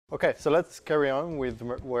Okay, so let's carry on with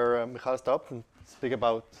where Michal stopped and speak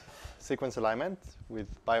about sequence alignment with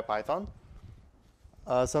Biopython.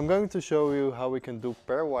 So I'm going to show you how we can do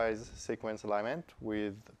pairwise sequence alignment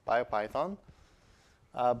with Biopython.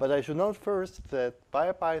 But I should note first that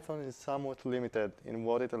Biopython is somewhat limited in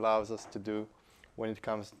what it allows us to do when it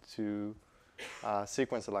comes to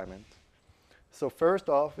sequence alignment. So first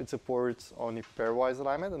off, it supports only pairwise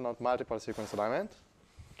alignment and not multiple sequence alignment.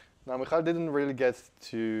 Now, Michal didn't really get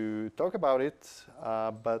to talk about it,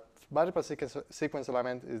 but multiple sequence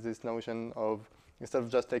alignment is this notion of, instead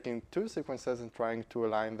of just taking two sequences and trying to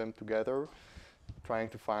align them together, trying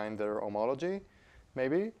to find their homology,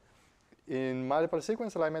 maybe. In multiple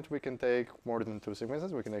sequence alignment, we can take more than two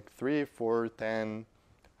sequences. We can take 3, 4, 10,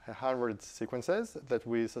 100 sequences that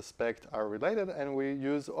we suspect are related, and we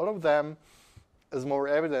use all of them as more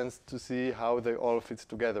evidence to see how they all fit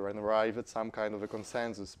together and arrive at some kind of a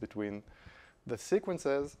consensus between the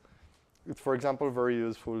sequences. It's, for example, very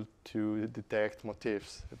useful to detect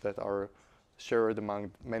motifs that are shared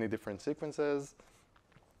among many different sequences.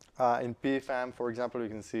 In PFAM, for example, you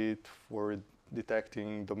can see it for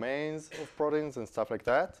detecting domains of proteins and stuff like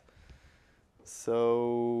that.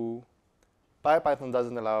 So Biopython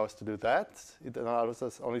doesn't allow us to do that. It allows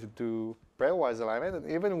us only to do pairwise alignment.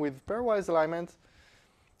 And even with pairwise alignment,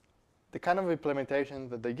 the kind of implementation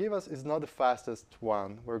that they give us is not the fastest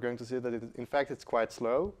one. We're going to see that, in fact, it's quite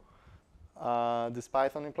slow, this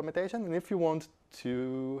Python implementation. And if you want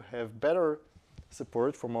to have better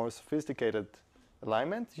support for more sophisticated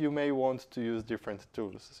alignment, you may want to use different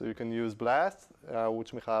tools. So you can use BLAST,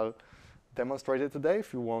 which Michal demonstrated today,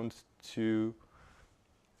 if you want to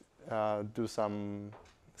do some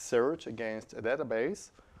search against a database.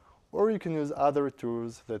 Or you can use other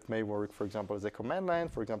tools that may work, for example, as a command line.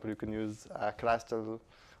 For example, you can use Clustal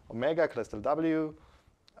Omega, Clustal W.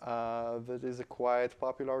 That is a quite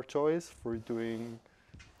popular choice for doing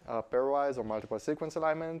pairwise or multiple sequence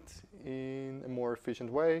alignment in a more efficient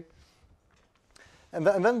way. And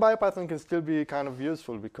then Biopython can still be kind of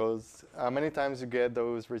useful because many times you get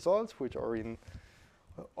those results which are in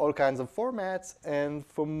all kinds of formats, and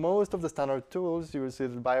for most of the standard tools, you will see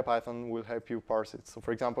that Biopython will help you parse it. So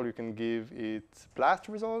for example, you can give it BLAST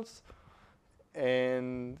results,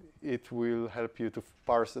 and it will help you to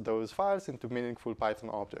parse those files into meaningful Python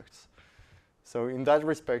objects. So in that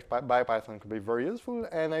respect, Biopython could be very useful,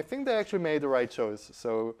 and I think they actually made the right choice.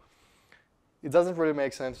 So it doesn't really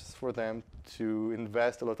make sense for them to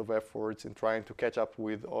invest a lot of efforts in trying to catch up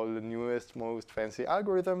with all the newest, most fancy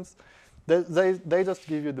algorithms. They just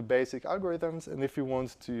give you the basic algorithms, and if you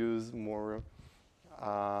want to use more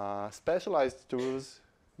specialized tools,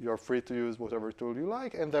 you're free to use whatever tool you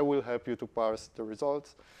like, and they will help you to parse the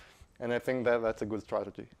results. And I think that that's a good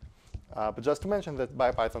strategy. But just to mention that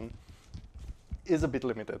Biopython is a bit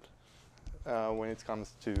limited when it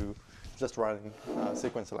comes to just running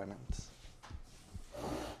sequence alignments.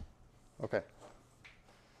 Okay.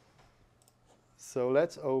 So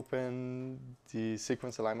let's open the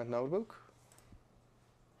sequence alignment notebook.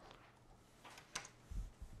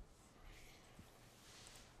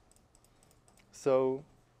 So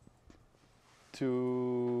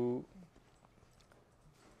to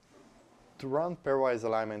run pairwise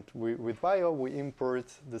alignment with Bio, we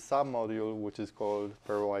import the submodule, which is called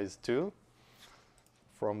Pairwise 2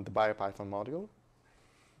 from the Biopython module.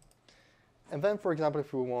 And then, for example,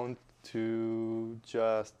 if we want to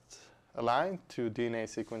just align two DNA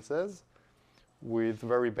sequences with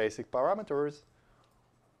very basic parameters,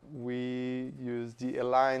 we use the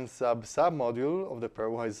align submodule of the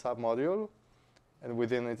pairwise submodule, and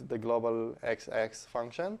within it the global XX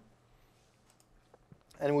function.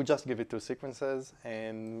 And we just give it two sequences,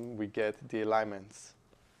 and we get the alignments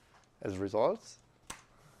as results.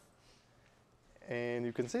 And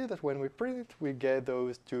you can see that when we print it, we get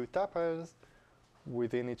those two tuples.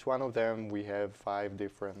 Within each one of them, we have 5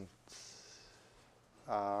 different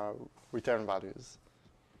return values.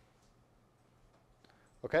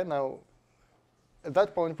 Okay, now, at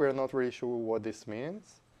that point, we're not really sure what this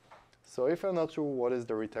means. So if you're not sure what is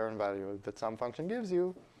the return value that some function gives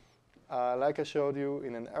you, like I showed you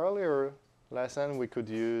in an earlier lesson, we could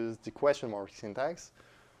use the question mark syntax,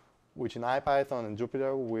 which in IPython and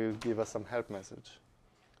Jupyter will give us some help message.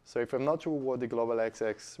 So if I'm not sure what the global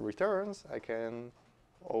XX returns, I can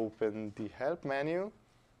open the help menu.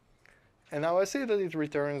 And now I see that it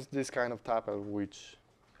returns this kind of tuple, which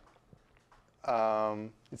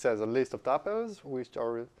it says a list of tuples, which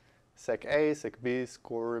are sec A, sec B,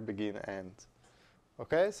 score, begin, end.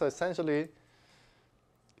 Okay, so essentially,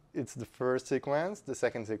 it's the first sequence, the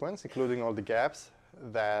second sequence, including all the gaps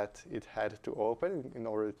that it had to open in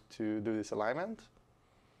order to do this alignment.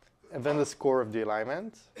 and then the score of the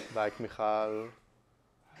alignment, like Michal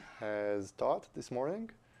has taught this morning.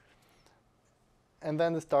 And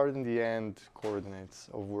then the start and the end coordinates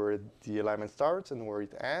of where the alignment starts and where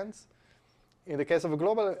it ends. In the case of a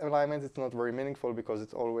global alignment, it's not very meaningful because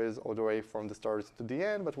it's always all the way from the start to the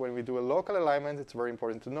end. But when we do a local alignment, it's very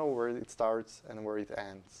important to know where it starts and where it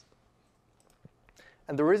ends.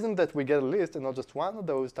 And the reason that we get a list and not just one of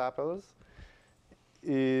those tuples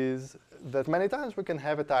is that many times we can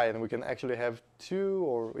have a tie and we can actually have two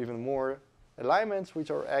or even more alignments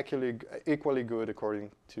which are actually equally good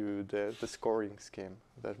according to the scoring scheme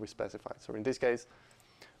that we specified. So in this case,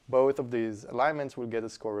 both of these alignments will get a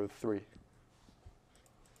score of 3.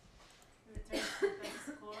 Returns the best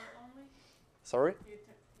score only? Sorry? It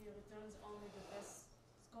returns only the best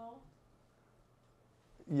score?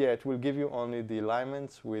 Yeah, it will give you only the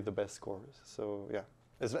alignments with the best scores. So yeah,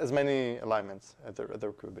 as many alignments as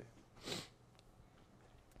there could be.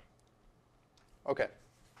 Okay.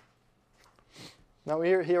 Now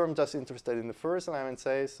here I'm just interested in the first alignment,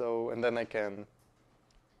 say, so, and then I can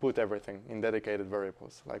put everything in dedicated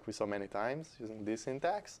variables, like we saw many times using this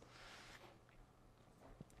syntax.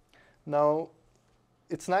 Now,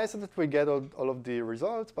 it's nice that we get all of the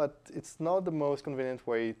results, but it's not the most convenient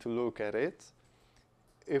way to look at it.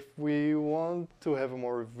 If we want to have a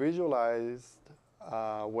more visualized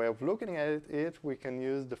way of looking at it, we can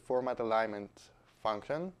use the format alignment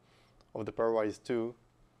function of the Pairwise 2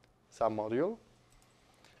 submodule.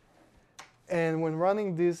 And when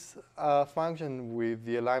running this function with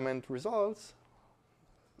the alignment results,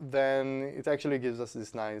 then it actually gives us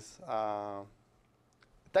this nice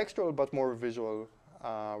textual but more visual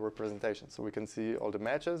representation. So we can see all the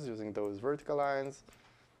matches using those vertical lines,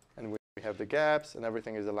 and we have the gaps, and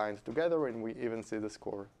everything is aligned together, and we even see the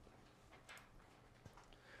score.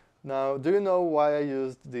 Now, do you know why I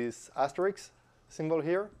used this asterisk symbol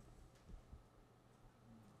here?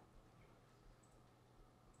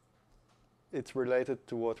 It's related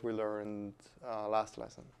to what we learned last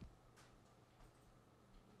lesson.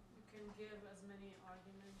 You can give as many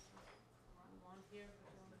arguments as you want here,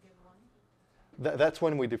 but you only give one. That's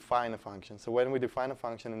when we define a function. So when we define a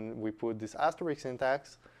function and we put this asterisk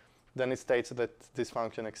syntax, then it states that this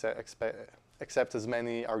function accepts as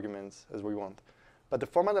many arguments as we want. But the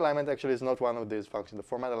format alignment actually is not one of these functions. The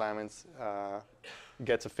format alignments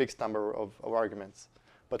gets a fixed number of arguments.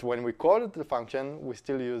 But when we called the function, we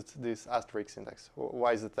still used this asterisk syntax.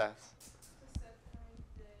 Why is it that? To separate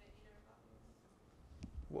the inner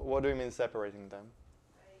values. What do you mean separating them?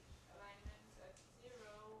 Like alignment at 0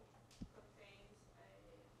 contains a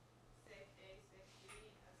set A, set B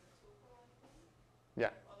as a tuple, I think.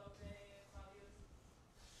 Yeah. All of the values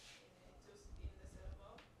in the cell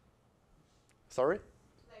above. Sorry?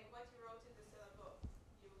 Like what you wrote in the cell above.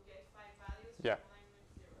 You will get 5 values Yeah. from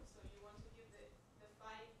alignment 0. So you want to give the 5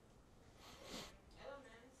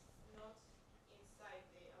 elements not inside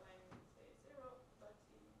the alignment 0, but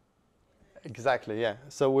in Exactly, yeah.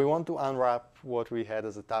 So we want to unwrap what we had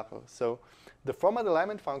as a tuple. So the format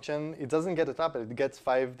alignment function, it doesn't get a tuple. It gets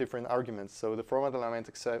 5 different arguments. So the format alignment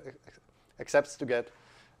expects to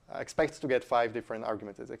get 5 different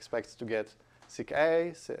arguments. It expects to get seq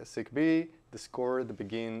A, seq B, the score, the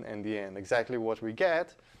begin, and the end. Exactly what we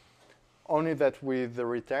get, only that with the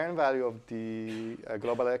return value of the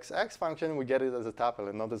global XX function, we get it as a tuple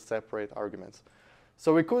and not as separate arguments.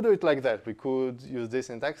 So we could do it like that. We could use this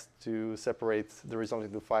syntax to separate the result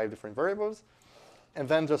into 5 different variables, and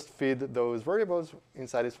then just feed those variables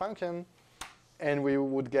inside this function, and we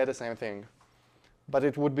would get the same thing. But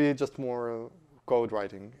it would be just more code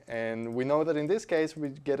writing. And we know that in this case, we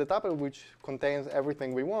get a tuple which contains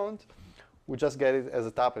everything we want. We just get it as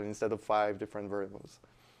a tuple instead of 5 different variables.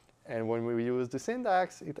 And when we use the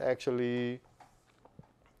syntax, it actually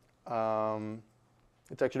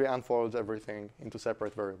unfolds everything into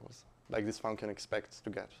separate variables, like this function expects to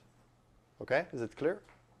get. Okay, is it clear?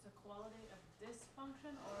 The quality of this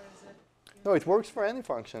function, or is it? No, it works for any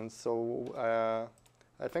function. So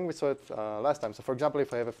I think we saw it last time. So for example,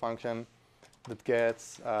 if I have a function that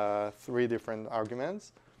gets 3 different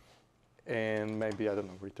arguments, and maybe, I don't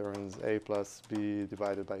know, returns a plus b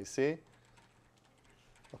divided by c.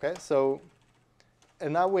 Okay, so,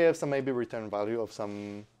 and now we have some maybe return value of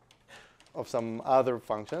some other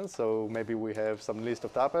functions. So maybe we have some list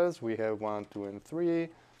of tuples. We have 1, 2, and 3,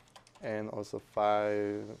 and also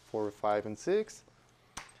 5, 4, 5, and 6.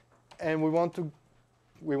 And we want to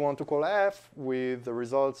call f with the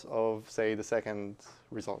results of, say, the second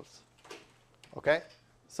results. Okay?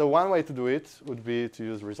 So one way to do it would be to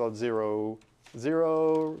use result 0,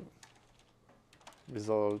 0,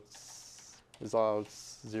 results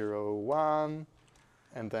 0, 1,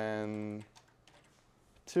 and then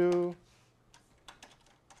 2,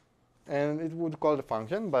 and it would call the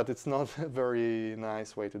function, but it's not a very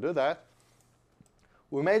nice way to do that.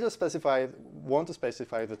 We may just want to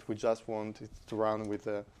specify that we just want it to run with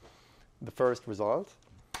the first result,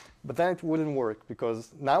 but then it wouldn't work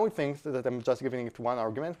because now it thinks that I'm just giving it one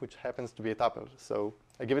argument, which happens to be a tuple. So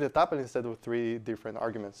I give it a tuple instead of 3 different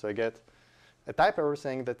arguments. So I get a type error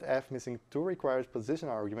saying that f missing 2 required position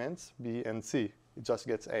arguments, b and c. It just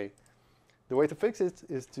gets a. The way to fix it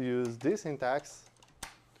is to use this syntax,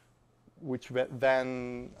 which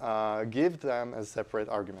then give them as separate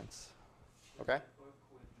arguments. Okay? Does that work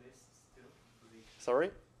with lists still?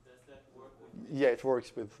 Sorry? Does that work with lists? Yeah, it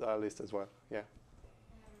works with list as well. Yeah.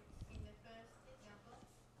 In the first example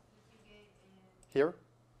that you gave, Here?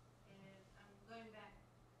 I'm going back,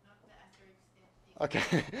 not the asterisk step. Okay.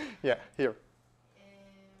 Yeah, here.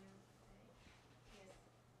 Yes.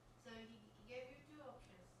 So he gave you 2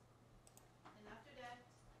 options, and after that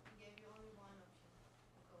he gave you only 1 option.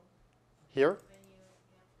 So Here? when you,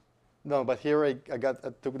 No, but here I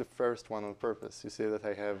took the first one on purpose. You see that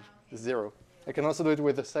I have okay. 0. I can also do it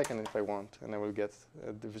with the second if I want, and I will get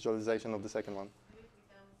the visualization of the second one. Do it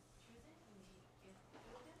without choosing, and you get 2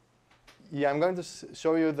 of them. Yeah, I'm going to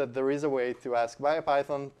show you that there is a way to ask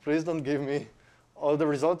Biopython, please don't give me all the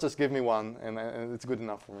results, just give me one, and it's good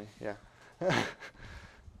enough for me. Yeah.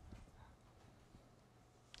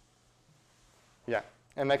 Yeah,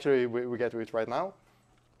 and actually we get to it right now.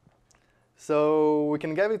 So we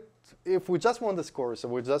can get it, if we just want the score, so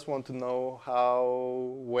we just want to know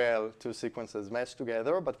how well 2 sequences match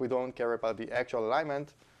together, but we don't care about the actual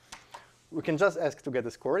alignment, we can just ask to get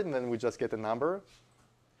the score, and then we just get a number,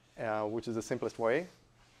 which is the simplest way.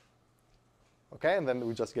 Okay, and then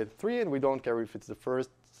we just get 3, and we don't care if it's the first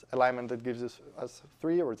alignment that gives us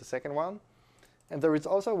 3 or the second one. And there is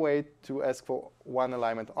also a way to ask for 1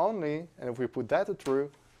 alignment only, and if we put that to true,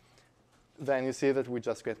 then you see that we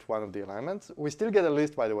just get 1 of the alignments. We still get a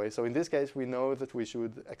list, by the way. So in this case, we know that we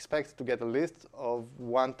should expect to get a list of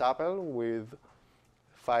 1 tuple with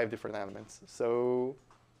 5 different elements. So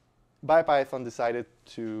Biopython decided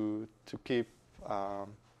to keep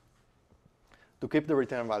the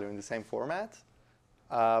return value in the same format.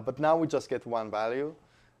 But now we just get 1 value.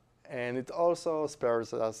 And it also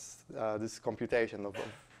spares us this computation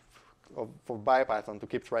for Biopython to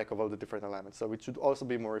keep track of all the different alignments. So it should also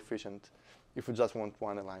be more efficient if we just want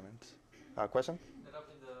 1 alignment. Question? And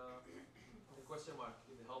up in the question mark,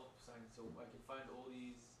 in the help sign, so I can find all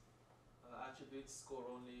these attributes, score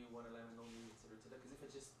only, 1 alignment only, etc. Because if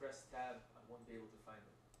I just press tab, I won't be able to find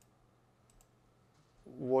it.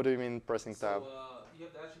 What do you mean pressing tab? So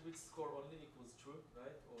you have the attributes score only equals true,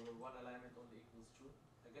 right? Or 1 alignment only equals true.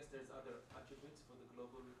 I guess there's other attributes for the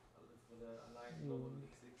global, for the aligned global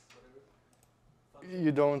x6, whatever. Function.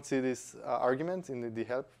 You don't see this argument in the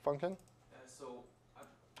help function? So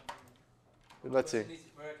Let's see.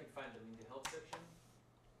 Where I can find them in the help section.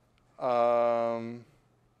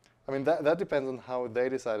 I mean that depends on how they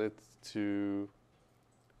decided to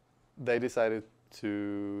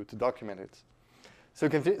document it. So you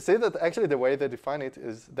can see that actually the way they define it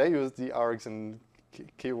is they use the args and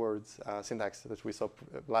keywords syntax that we saw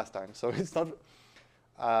last time. So it's not.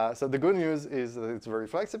 So the good news is that it's very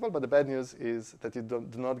flexible, but the bad news is that you do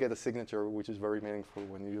not get a signature, which is very meaningful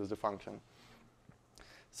when you use the function.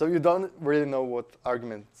 So you don't really know what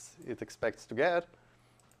arguments it expects to get.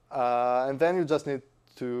 And then you just need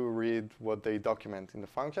to read what they document in the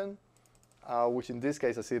function, which in this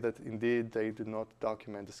case, I see that indeed they do not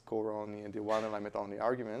document the score only and the 1 alignment only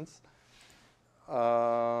arguments.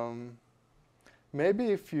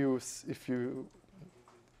 Maybe if you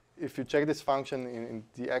check this function in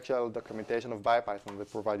the actual documentation of Biopython, they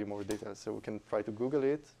provide you more details. So we can try to Google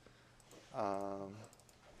it. I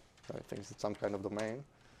think it's some kind of domain.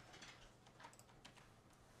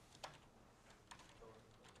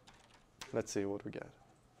 Let's see what we get.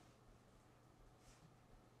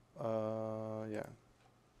 Yeah.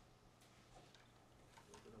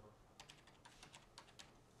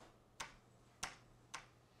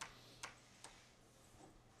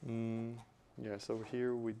 Yeah, so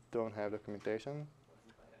here we don't have documentation.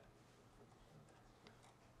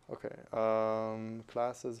 Okay,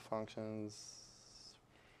 classes, functions,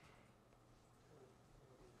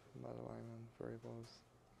 alignment, variables.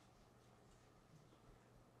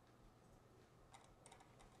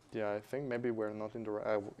 Yeah, I think maybe we're not in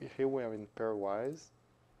the here we are in Pairwise.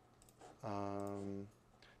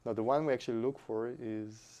 No, the one we actually look for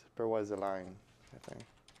is Pairwise align, I think.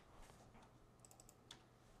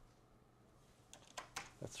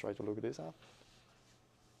 Let's try to look this up.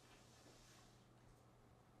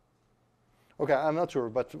 Okay, I'm not sure,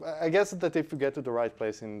 but I guess that if you get to the right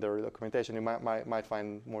place in their documentation, you might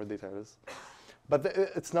find more details. But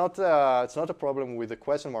it's not a problem with the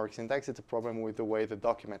question mark syntax. It's a problem with the way they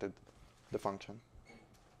documented the function.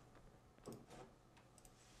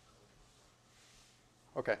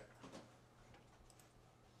 Okay.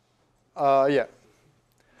 Yeah.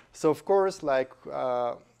 So of course, like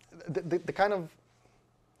the kind of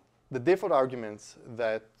the default arguments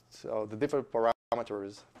that the default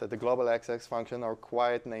parameters that the global XX function are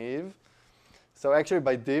quite naive. So actually,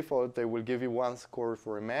 by default, they will give you one score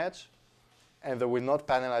for a match, and they will not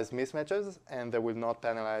penalize mismatches, and they will not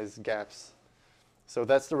penalize gaps. So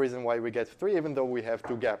that's the reason why we get 3, even though we have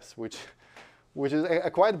 2 gaps, which is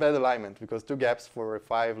a quite bad alignment, because 2 gaps for a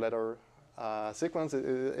 5-letter sequence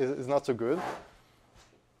is not so good.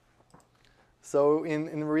 So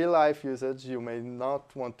in real-life usage, you may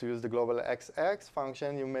not want to use the global XX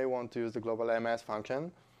function. You may want to use the global MS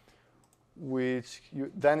function, which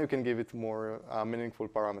then you can give it more meaningful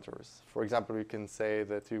parameters. For example, you can say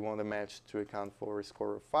that you want a match to account for a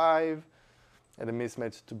score of 5, and a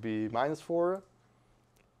mismatch to be -4.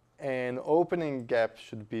 And opening gap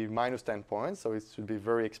should be -10 points, so it should be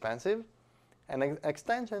very expensive. And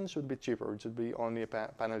extension should be cheaper. It should be only a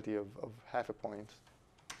penalty of half a point.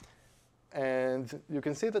 And you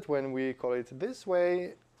can see that when we call it this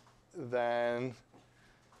way, then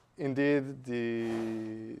indeed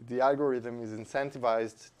the algorithm is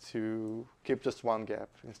incentivized to keep just 1 gap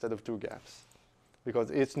instead of 2 gaps, because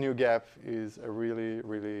each new gap is a really,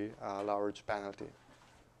 really large penalty.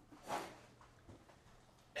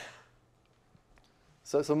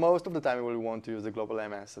 So most of the time, we will want to use the global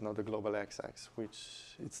MS and not the global XX,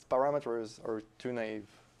 which its parameters are too naive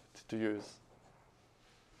to use.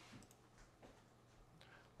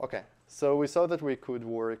 OK, so we saw that we could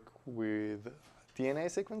work with DNA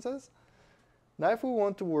sequences. Now, if we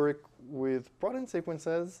want to work with protein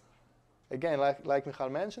sequences, again, like Michal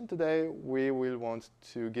mentioned today, we will want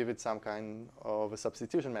to give it some kind of a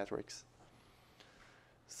substitution matrix.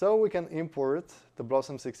 So we can import the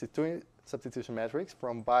Blossom 62 substitution matrix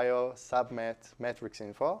from bio submat matrix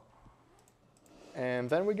info. And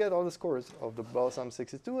then we get all the scores of the Blossom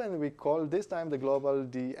 62, and we call this time the global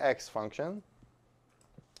DX function,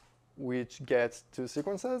 which gets 2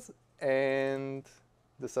 sequences and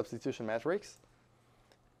the substitution matrix.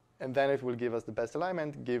 And then it will give us the best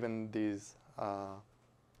alignment given these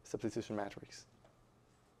substitution matrix.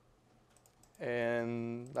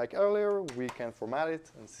 And like earlier, we can format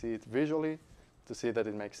it and see it visually to see that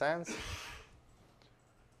it makes sense.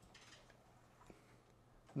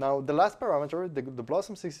 Now, the last parameter, the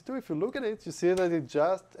Blossom 62, if you look at it, you see that it's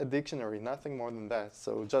just a dictionary, nothing more than that.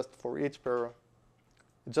 So just for each pair,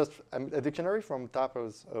 just a dictionary from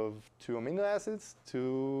tuples of 2 amino acids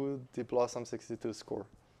to the Blossom 62 score.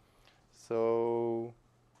 So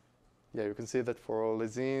yeah, you can see that for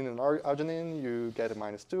lysine and arginine, you get a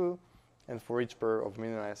 -2. And for each pair of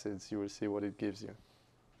amino acids, you will see what it gives you.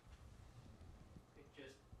 It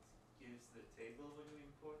just gives the table when you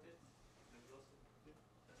import it?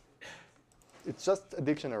 It's just a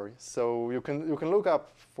dictionary. So you can look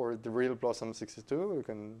up for the real Blossom 62. You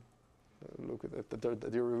can look at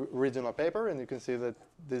the original paper, and you can see that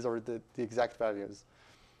these are the exact values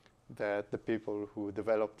that the people who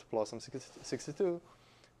developed Blossom 62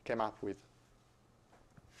 came up with.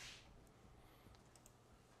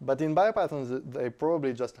 But in Biopython, they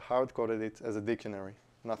probably just hard-coded it as a dictionary,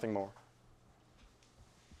 nothing more.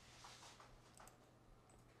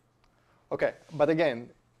 OK, but again,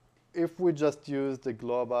 if we just use the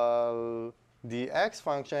global dx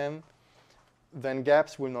function, then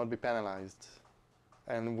gaps will not be penalized.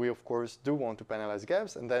 And we, of course, do want to penalize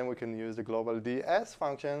gaps. And then we can use the global ds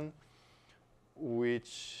function,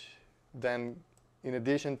 which then, in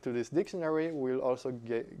addition to this dictionary, will also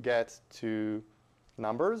get 2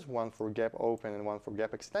 numbers, one for gap open and one for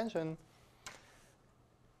gap extension.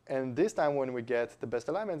 And this time, when we get the best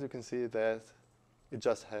alignment, you can see that it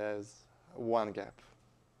just has 1 gap.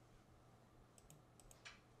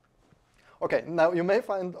 OK, now you may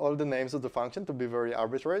find all the names of the function to be very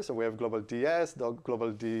arbitrary. So we have global ds,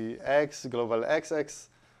 global dx, global xx.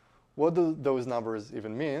 What do those numbers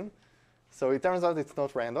even mean? So it turns out it's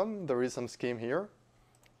not random. There is some scheme here.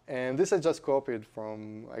 And this I just copied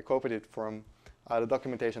from, the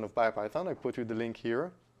documentation of Biopython. I put you the link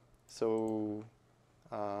here. So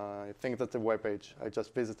I think that's the web page I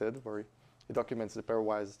just visited where it documents the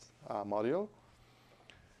pairwise module.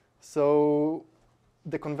 So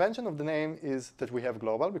the convention of the name is that we have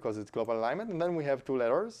global because it's global alignment, and then we have 2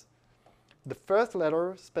 letters. The first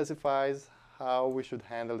letter specifies how we should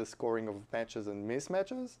handle the scoring of matches and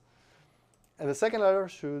mismatches. And the second letter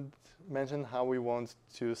should mention how we want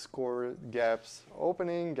to score gaps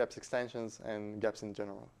opening, gaps extensions, and gaps in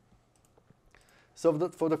general. So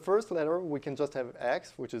for the first letter, we can just have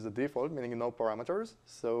x, which is the default, meaning no parameters.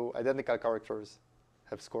 So identical characters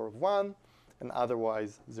have score of 1, and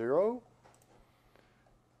otherwise 0.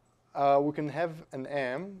 We can have an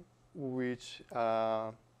m, which,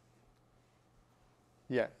 so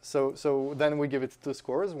then we give it 2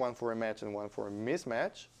 scores, one for a match and one for a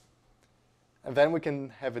mismatch. And then we can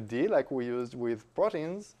have a D, like we used with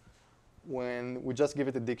proteins, when we just give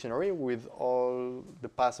it a dictionary with all the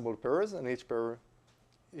possible pairs, and each pair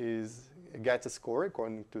gets a score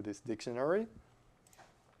according to this dictionary.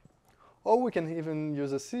 Or we can even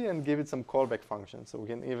use a C and give it some callback function. So we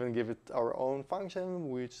can even give it our own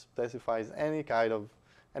function, which specifies any kind of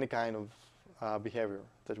behavior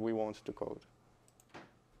that we want to code.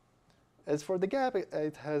 As for the gap,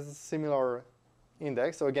 it has similar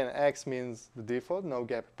index. So again, x means the default, no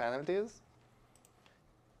gap penalties.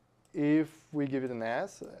 If we give it an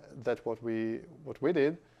s, that's what we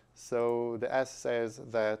did. So the s says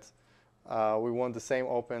that we want the same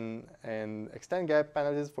open and extend gap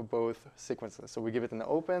penalties for both sequences. So we give it an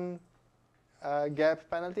open gap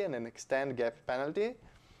penalty and an extend gap penalty,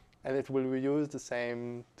 and it will reuse the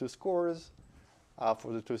same 2 scores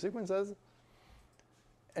for the 2 sequences.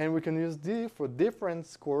 And we can use D for different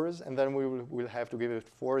scores, and then we'll have to give it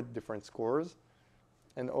 4 different scores,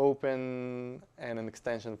 an open and an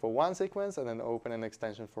extension for one sequence, and an open and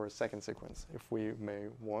extension for a second sequence, if we may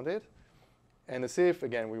want it. And a CIF,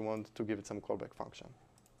 again, we want to give it some callback function.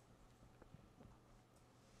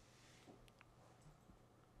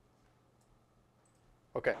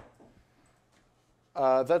 OK.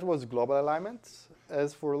 That was global alignment.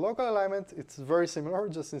 As for local alignment, it's very similar,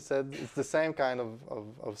 just instead it's the same kind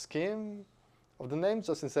of scheme of the names,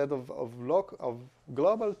 just instead of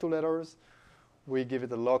global 2 letters, we give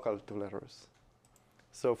it a local 2 letters.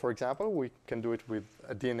 So for example, we can do it with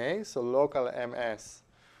a DNA. So local MS,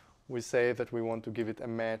 we say that we want to give it a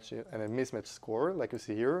match and a mismatch score, like you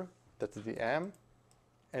see here. That's the M.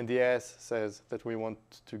 And the S says that we want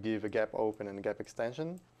to give a gap open and a gap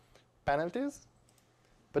extension penalties.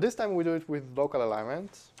 But this time we do it with local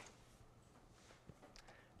alignment.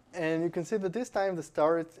 And you can see that this time the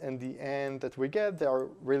start and the end that we get, they are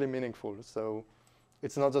really meaningful. So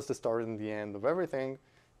it's not just the start and the end of everything.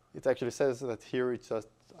 It actually says that here it's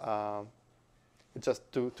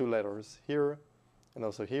just two letters here and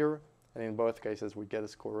also here. And in both cases, we get a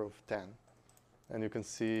score of 10. And you can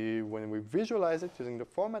see when we visualize it using the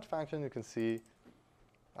format function, you can see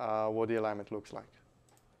what the alignment looks like.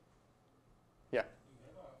 Yeah? You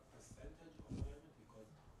have a percentage of alignment because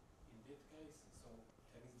in that case, so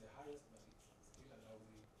 10 is the highest, but it still allows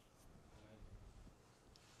the alignment.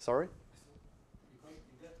 Sorry? So because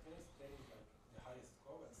in that case, 10 is like the highest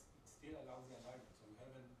score, but it still allows the alignment. So you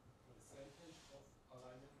have a percentage of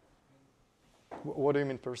alignment. What do you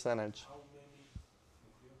mean percentage? How many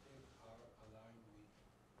nucleotides are aligned with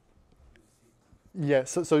the sequence? Yeah,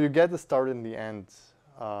 so you get the start and the end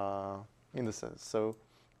indices. So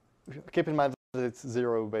keep in mind that it's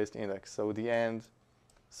 0-based index. So the end,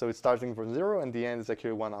 so it's starting from 0, and the end is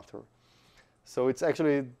actually 1 after. So it's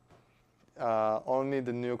actually only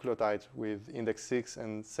the nucleotide with index 6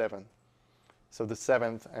 and 7. So the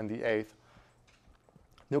 7th and the 8th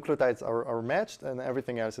nucleotides are matched, and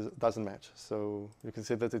everything else doesn't match. So you can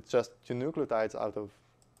see that it's just 2 nucleotides out of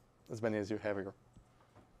as many as you have here.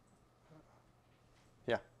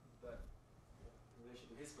 Yeah? But in relation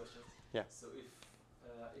to his question, Yeah. so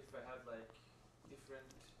if I have like different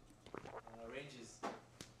ranges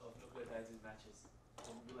of nucleotides and matches,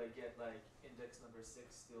 then will I get like index number 6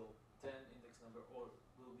 still 10, index number, or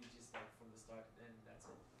will be just like from the start and that's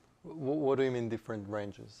it? What do you mean different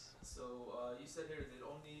ranges? So you said here that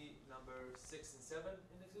only number 6 and 7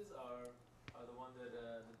 indexes are the one that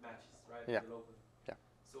matches, right? Yeah. The local. Yeah.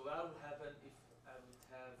 So what would happen if I would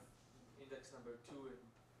have index number 2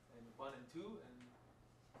 and 1 and 2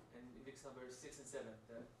 and index number 6 and 7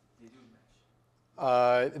 that they do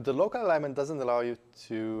match? The local alignment doesn't allow you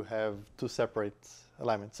to have 2 separate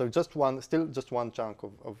alignments. So still just one chunk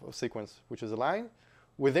of sequence which is aligned.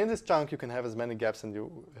 Within this chunk, you can have as many gaps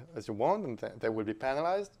as you want, and they will be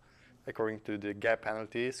penalized according to the gap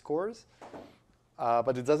penalty scores.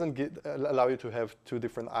 But it doesn't allow you to have 2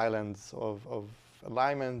 different islands of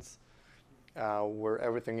alignments where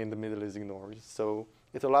everything in the middle is ignored. So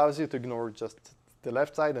it allows you to ignore just the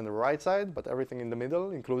left side and the right side, but everything in the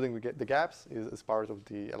middle, including the gaps, is part of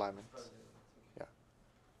the alignment. Yeah.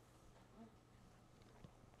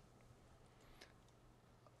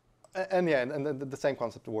 And yeah, and the same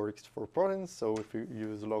concept works for proteins. So if you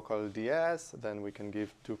use local DS, then we can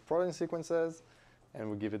give two protein sequences, and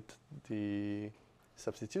we give it the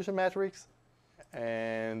substitution matrix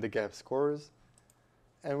and the gap scores,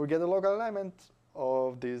 and we get a local alignment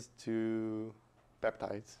of these two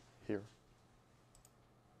peptides here.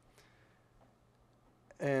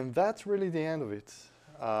 And that's really the end of it.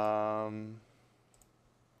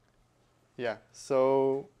 Yeah,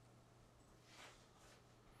 so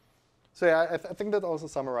yeah, I think that also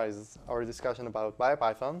summarizes our discussion about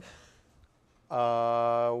Biopython.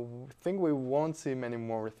 I think we won't see many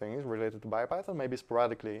more things related to Biopython, maybe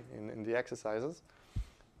sporadically in the exercises.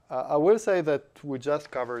 I will say that we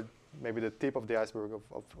just covered maybe the tip of the iceberg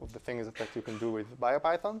of the things that you can do with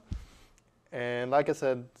Biopython. And like I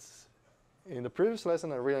said in the previous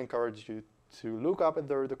lesson, I really encourage you to look up at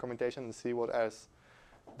their documentation and see what else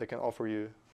they can offer you